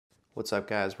What's up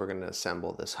guys, we're gonna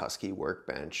assemble this Husky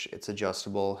workbench. It's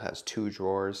adjustable, has 2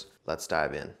 drawers. Let's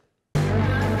dive in.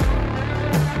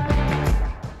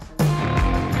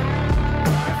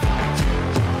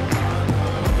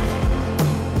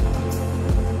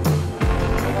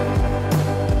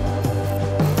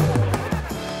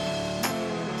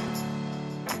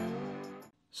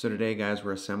 So today guys,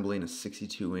 we're assembling a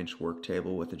 62-inch work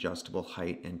table with adjustable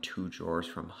height and 2 drawers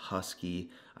from Husky.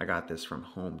 I got this from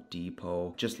Home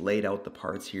Depot. Just laid out the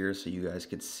parts here so you guys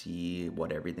could see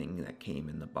what everything that came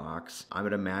in the box. I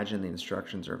would imagine the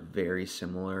instructions are very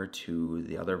similar to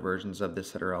the other versions of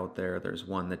this that are out there. There's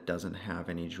one that doesn't have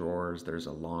any drawers. There's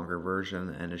a longer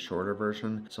version and a shorter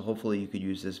version. So hopefully you could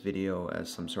use this video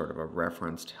as some sort of a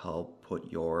reference to help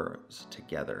put yours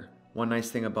together. One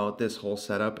nice thing about this whole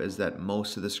setup is that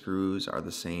most of the screws are the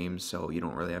same, so you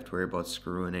don't really have to worry about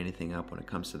screwing anything up when it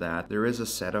comes to that. There is a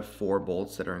set of 4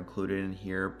 bolts that are included in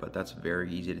here, but that's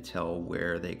very easy to tell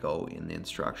where they go in the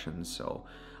instructions. So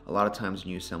a lot of times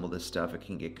when you assemble this stuff, it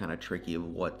can get kind of tricky of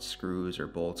what screws or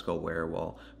bolts go where.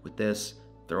 Well, with this,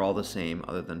 they're all the same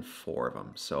other than 4 of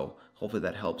them. So hopefully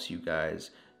that helps you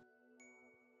guys.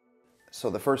 So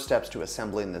the first steps to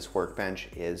assembling this workbench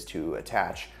is to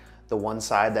attach the one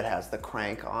side that has the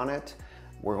crank on it.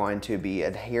 We're going to be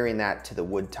adhering that to the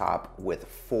wood top with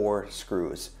 4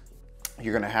 screws.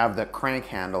 You're gonna have the crank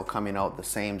handle coming out the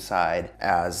same side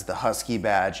as the Husky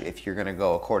badge if you're gonna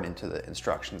go according to the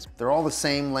instructions. They're all the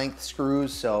same length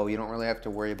screws, so you don't really have to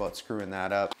worry about screwing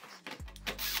that up.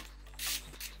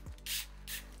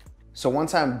 So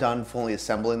once I'm done fully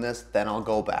assembling this, then I'll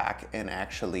go back and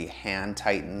actually hand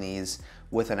tighten these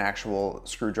with an actual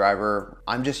screwdriver.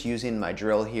 I'm just using my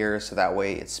drill here so that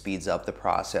way it speeds up the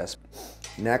process.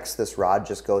 Next, this rod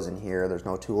just goes in here. There's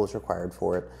no tools required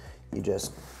for it. You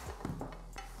just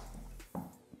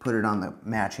put it on the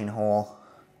matching hole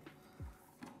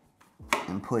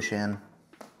and push in.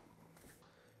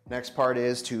 Next part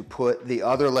is to put the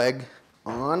other leg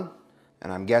on.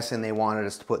 And I'm guessing they wanted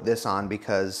us to put this on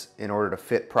because in order to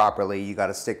fit properly, you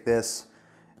gotta stick this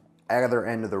other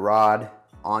end of the rod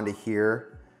onto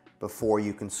here before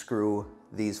you can screw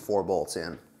these 4 bolts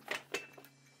in.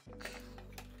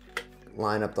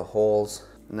 Line up the holes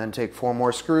and then take 4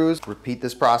 more screws. Repeat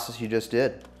this process you just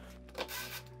did.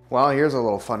 Well, here's a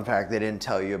little fun fact they didn't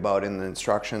tell you about in the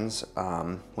instructions.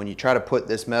 When you try to put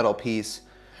this metal piece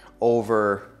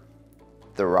over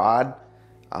the rod,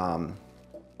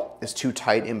 it's too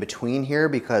tight in between here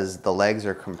because the legs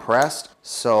are compressed.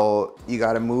 So you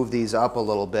got to move these up a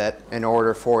little bit in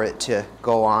order for it to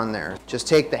go on there. Just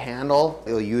take the handle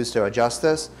you'll use to adjust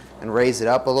this and raise it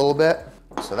up a little bit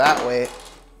so that way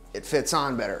it fits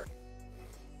on better.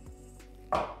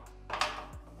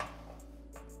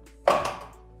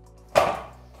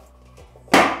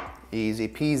 Easy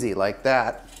peasy like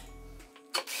that.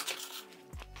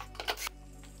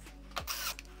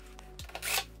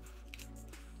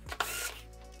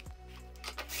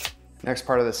 Next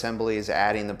part of the assembly is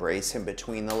adding the brace in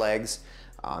between the legs.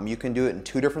 You can do it in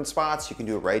 2 different spots. You can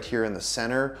do it right here in the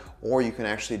center, or you can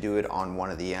actually do it on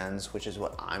one of the ends, which is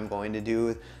what I'm going to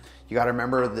do. You gotta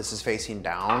remember this is facing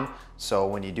down, so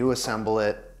when you do assemble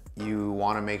it, you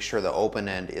wanna make sure the open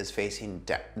end is facing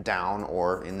down,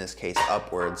 or in this case,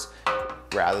 upwards,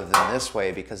 rather than this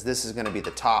way, because this is gonna be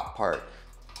the top part.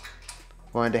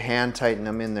 I'm going to hand tighten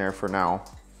them in there for now,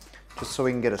 just so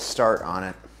we can get a start on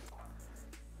it.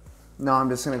 Now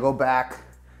I'm just gonna go back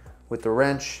with the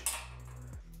wrench.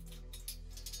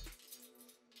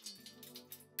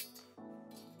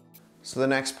 So the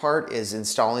next part is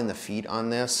installing the feet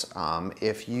on this.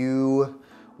 If you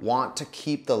want to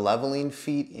keep the leveling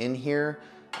feet in here,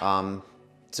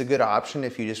 it's a good option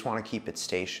if you just wanna keep it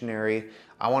stationary.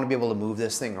 I wanna be able to move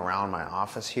this thing around my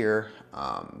office here.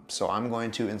 So I'm going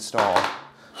to install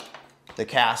the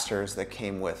casters that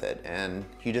came with it, and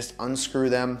you just unscrew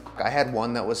them. I had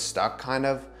one that was stuck kind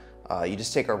of. You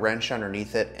just take a wrench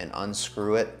underneath it and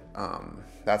unscrew it.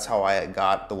 That's how I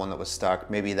got the one that was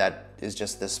stuck. Maybe that is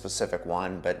just this specific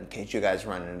one, but in case you guys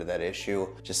run into that issue,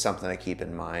 just something to keep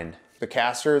in mind. The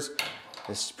casters,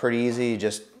 this is pretty easy,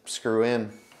 just screw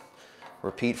in.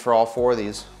 Repeat for all 4 of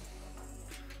these.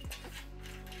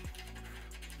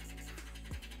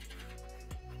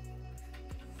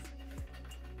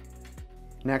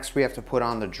 Next, we have to put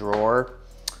on the drawer.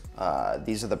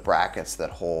 These are the brackets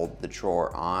that hold the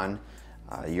drawer on.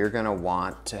 You're gonna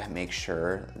want to make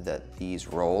sure that these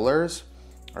rollers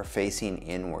are facing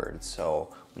inward.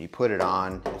 So when you put it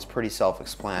on, it's pretty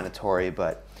self-explanatory,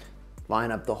 but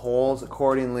line up the holes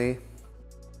accordingly.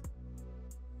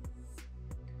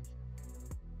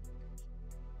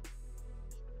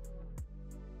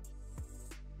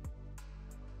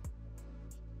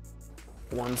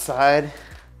 One side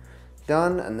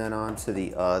done, and then on to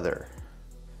the other.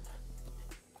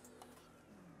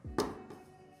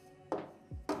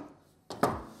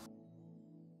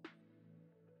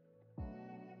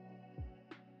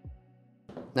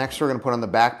 Next, we're going to put on the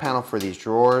back panel for these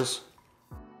drawers.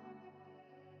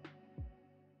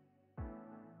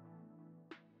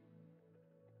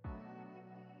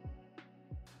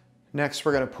 Next,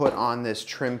 we're going to put on this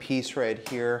trim piece right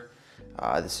here.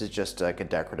 This is just like a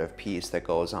decorative piece that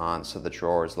goes on so the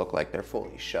drawers look like they're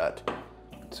fully shut.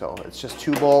 So it's just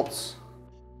 2 bolts.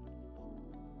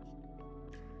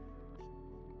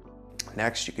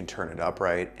 Next, you can turn it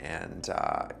upright and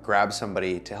grab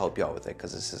somebody to help you out with it,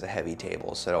 because this is a heavy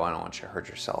table, so I don't want you to hurt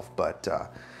yourself. But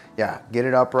yeah, get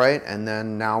it upright, and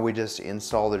then now we just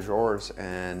install the drawers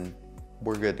and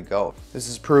we're good to go. This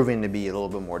is proving to be a little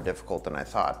bit more difficult than I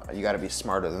thought. You gotta be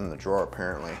smarter than the drawer,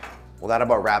 apparently. Well, that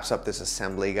about wraps up this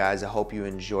assembly, guys. I hope you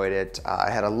enjoyed it. I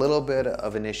had a little bit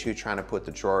of an issue trying to put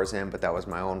the drawers in, but that was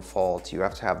my own fault. You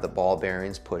have to have the ball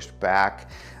bearings pushed back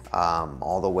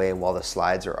all the way while the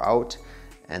slides are out,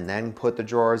 and then put the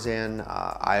drawers in.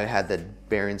 I had the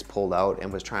bearings pulled out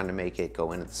and was trying to make it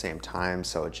go in at the same time,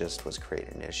 so it just was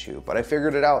creating an issue. But I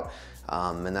figured it out,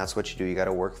 and that's what you do. You got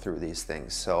to work through these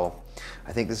things. So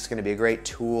I think this is going to be a great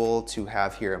tool to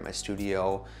have here at my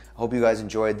studio. I hope you guys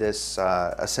enjoyed this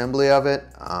assembly of it.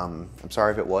 I'm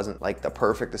sorry if it wasn't like the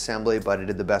perfect assembly, but I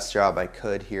did the best job I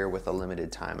could here with the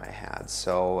limited time I had.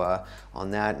 So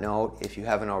on that note, if you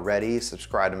haven't already,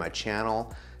 subscribe to my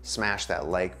channel, smash that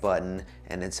like button,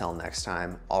 and until next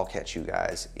time, I'll catch you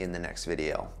guys in the next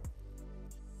video.